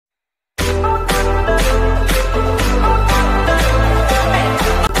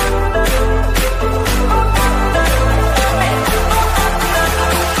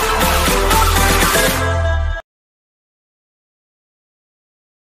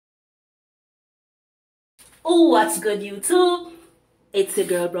Oh, what's good, YouTube? It's your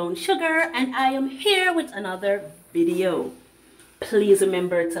girl Brown Sugar, and I am here with another video. Please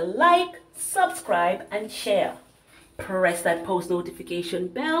remember to like, subscribe, and share. Press that post notification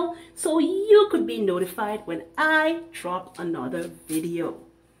bell so you could be notified when I drop another video.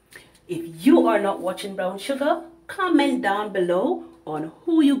 If you are not watching Brown Sugar, comment down below on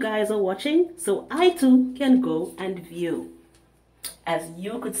who you guys are watching so I too can go and view. As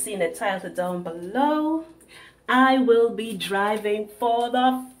you could see in the title down below, I will be driving for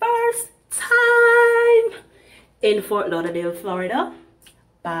the first time in Fort Lauderdale, Florida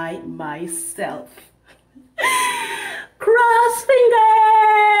by myself. Cross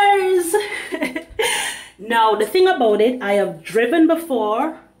fingers! Now, the thing about it, I have driven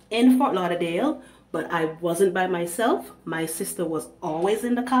before in Fort Lauderdale, but I wasn't by myself. My sister was always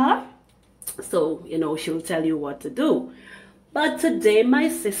in the car. So, you know, she'll tell you what to do. But today my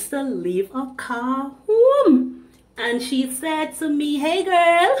sister leave her car home and she said to me, hey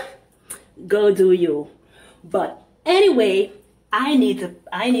girl, go do you. But anyway, I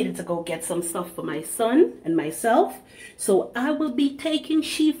needed to go get some stuff for my son and myself. So I will be taking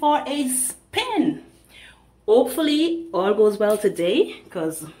she for a spin. Hopefully all goes well today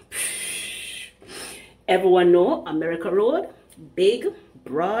because everyone know America Road, big,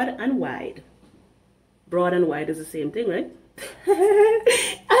 broad and wide. Broad and wide is the same thing, right?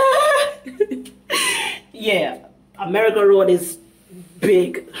 Yeah, America Road is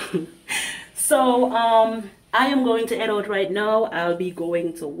big. So I am going to head out right now. I'll be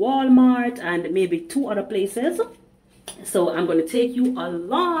going to Walmart and maybe 2 other places. So I'm going to take you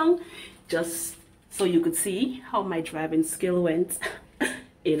along just so you could see how my driving skill went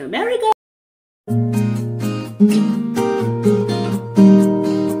in America.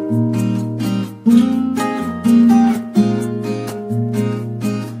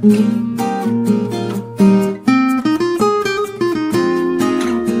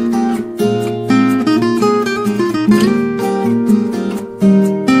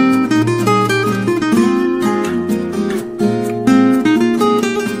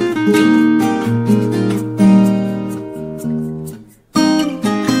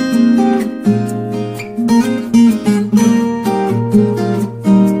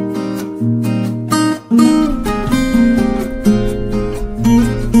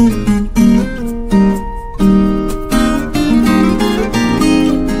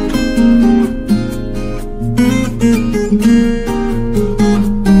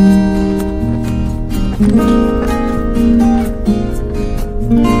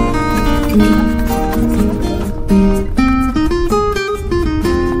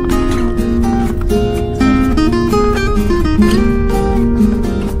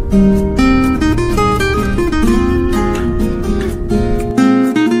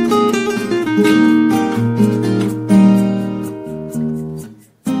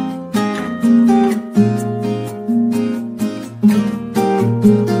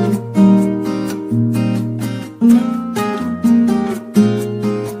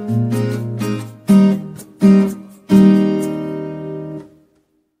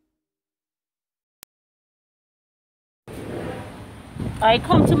 I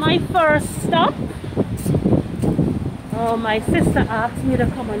come to my first stop. Oh, my sister asked me to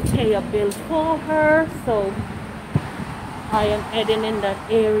come and pay a bill for her, so I am heading in that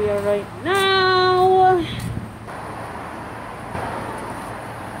area right now.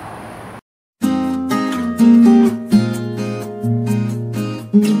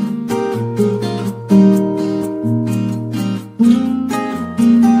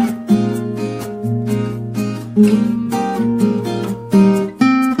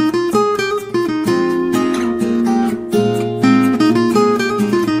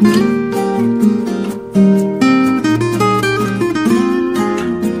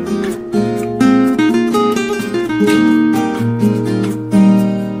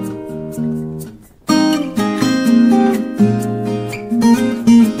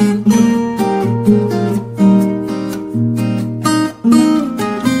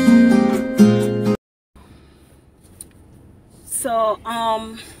 So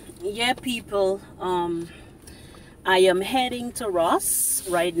yeah people, I am heading to Ross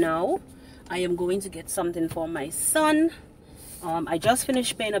right now. I am going to get something for my son. I just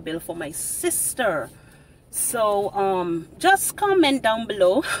finished paying a bill for my sister. So just comment down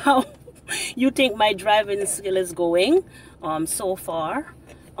below how you think my driving skill is going so far.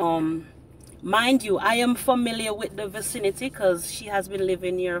 Mind you, I am familiar with the vicinity because she has been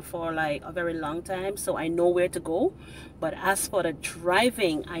living here for like a very long time, so I know where to go. But as for the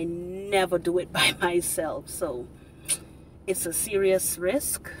driving, I never do it by myself, so it's a serious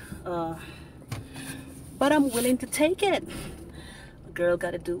risk. but I'm willing to take it. A girl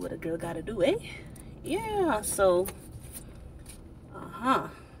gotta do what a girl gotta do, eh? Yeah, so, I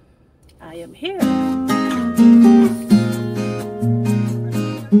am here.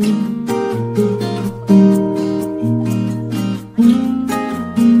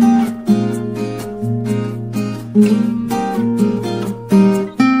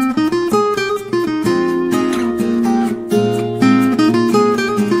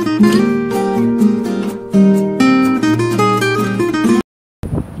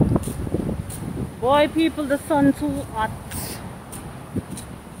 Boy, people, the sun too hot.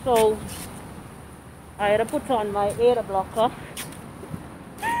 So I had to put on my air blocker.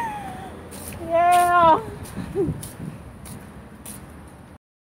 Yeah.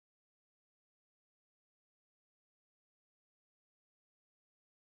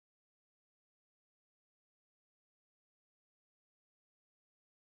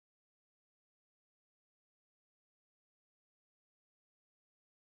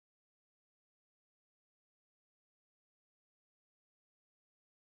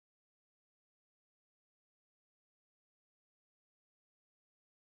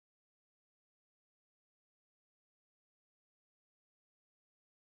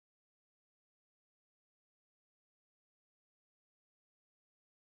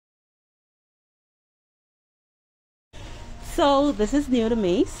 So this is new to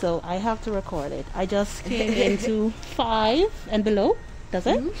me, so I have to record it. I just came into 5 and below, does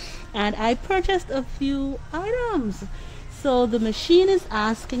it? And I purchased a few items. So the machine is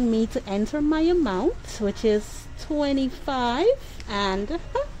asking me to enter my amount, which is 25 and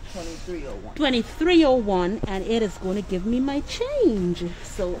 2301. 2301, and it is going to give me my change.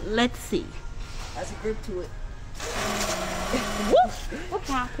 So let's see. That's a grip to it. What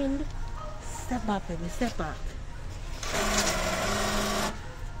happened? Step back, baby, step back.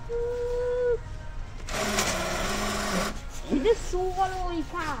 This is so long.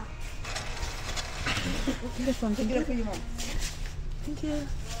 This one, Pick it up for your mom. thank you.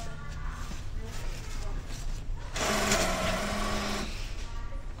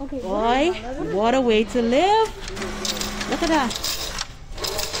 Okay. Boy, what a way to live. Look at that.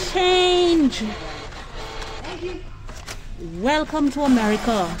 Change. Welcome to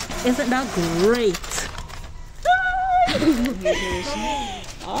America. Isn't that great?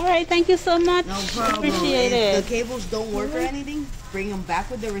 All right, thank you so much. No problem. Appreciate If it. the cables don't work or anything, bring them back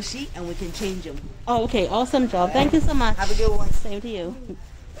with the receipt and we can change them. Oh, okay, awesome job. Thank you so much. Have a good one. Same to you.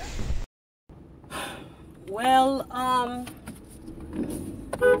 Well,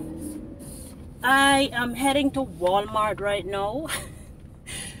 I am heading to Walmart right now.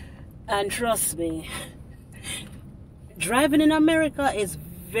 And trust me, driving in America is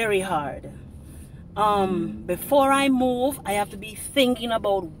very hard. Before I move, I have to be thinking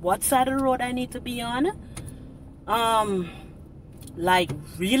about what side of the road I need to be on. Like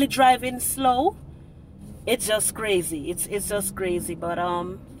really driving slow. It's just crazy. It's just crazy, but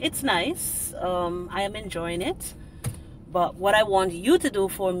it's nice. I am enjoying it. But what I want you to do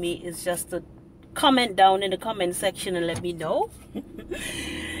for me is just to comment down in the comment section and let me know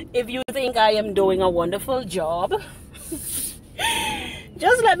if you think I am doing a wonderful job.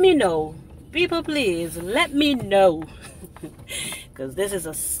 Just let me know. People, please let me know. Because this is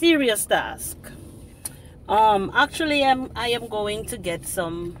a serious task. Actually, I am going to get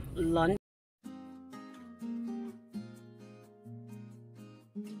some lunch.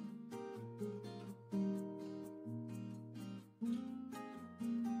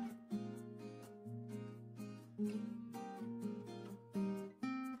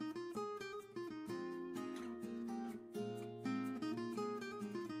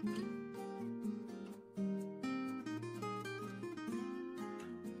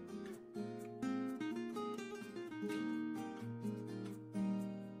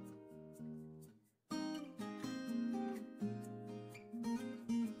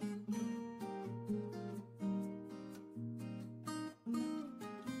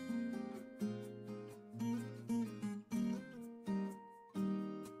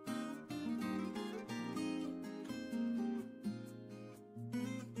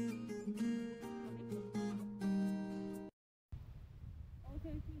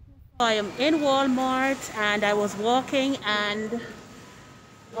 I am in Walmart and I was walking and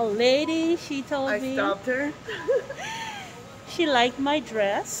a lady, she told me I stopped her. she liked my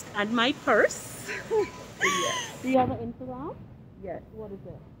dress and my purse. Yes. Do you have an Instagram? Yes. What is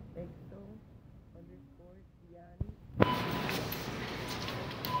it?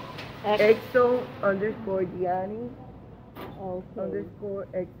 Diani Okay.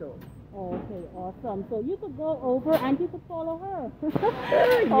 _exo. Okay, awesome. So you could go over and you could follow her.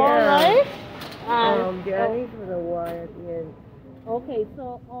 Yeah. All right. And Diane's with a Y at the end. okay,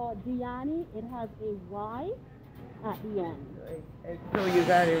 so Diani, it has a Y at the end. EXO, you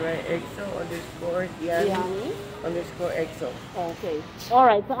got it right. EXO underscore Diane Diani. underscore EXO. Okay. All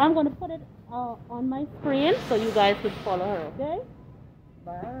right. So I'm going to put it on my screen so you guys can follow her. Okay.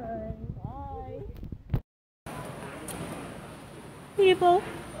 Bye. Bye. People,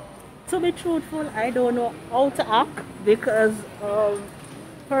 to be truthful, I don't know how to act because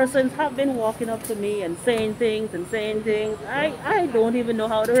persons have been walking up to me and saying things and saying things. I don't even know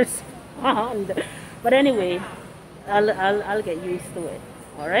how to respond. But anyway, I'll get used to it.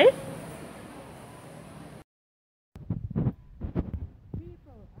 All right.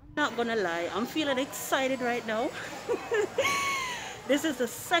 Not gonna lie, I'm feeling excited right now. This is the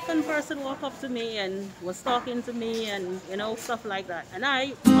second person walk up to me and was talking to me and stuff like that. And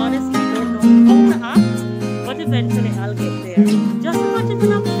I honestly don't know how to act, but eventually I'll get there. Just imagine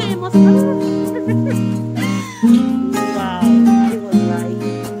when I'm famous. Wow, it was like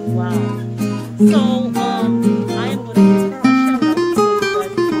wow. So I am gonna give her a shout out so you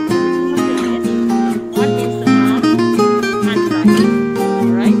guys can go over to her page on Instagram and like.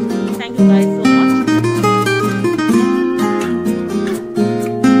 Alright? Thank you guys so much.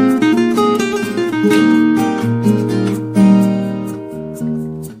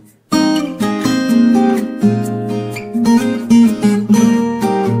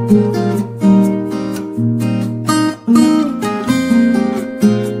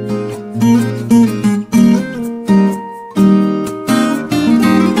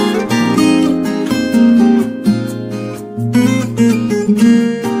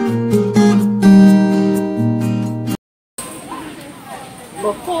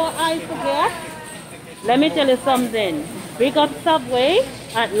 Before I forget, let me tell you something. Big up Subway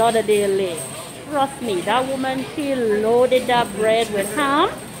at Lauderdale Lake. Trust me, that woman, she loaded that bread with ham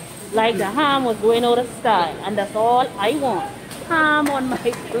like the ham was going out of style. And that's all I want. Ham on my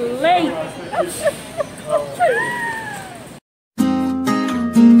plate.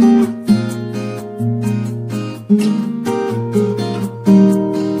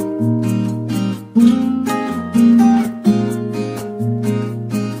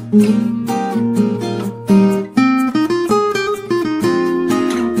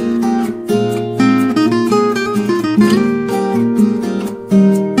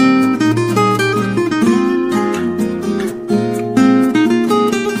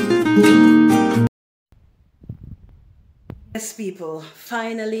 Yes, people,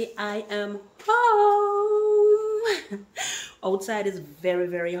 finally I am home. Outside is very,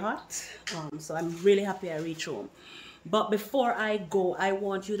 very hot, so I'm really happy I reached home. But before I go, I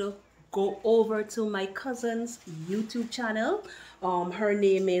want you to go over to my cousin's YouTube channel. Her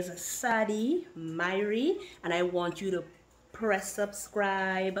name is Sadie Myri, and I want you to press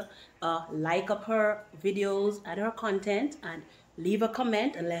subscribe, like up her videos and her content, and leave a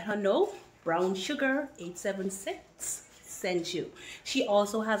comment and let her know Brown Sugar 876 sent you. She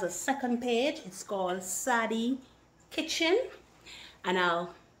also has a second page. It's called Sadie Kitchen, and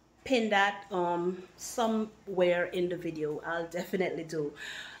I'll pin that somewhere in the video. I'll definitely do.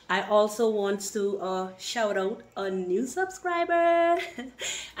 I also want to shout out a new subscriber.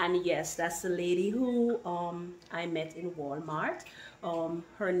 And yes, that's the lady who I met in Walmart.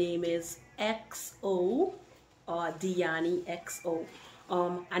 Her name is XO, Diani XO.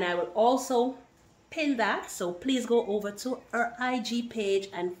 And I will also pin that, so please go over to her IG page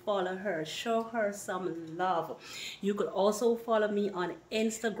and follow her, show her some love. You could also follow me on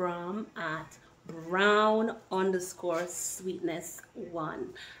Instagram at brown underscore sweetness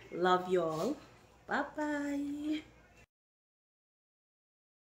 1. Love y'all. Bye bye.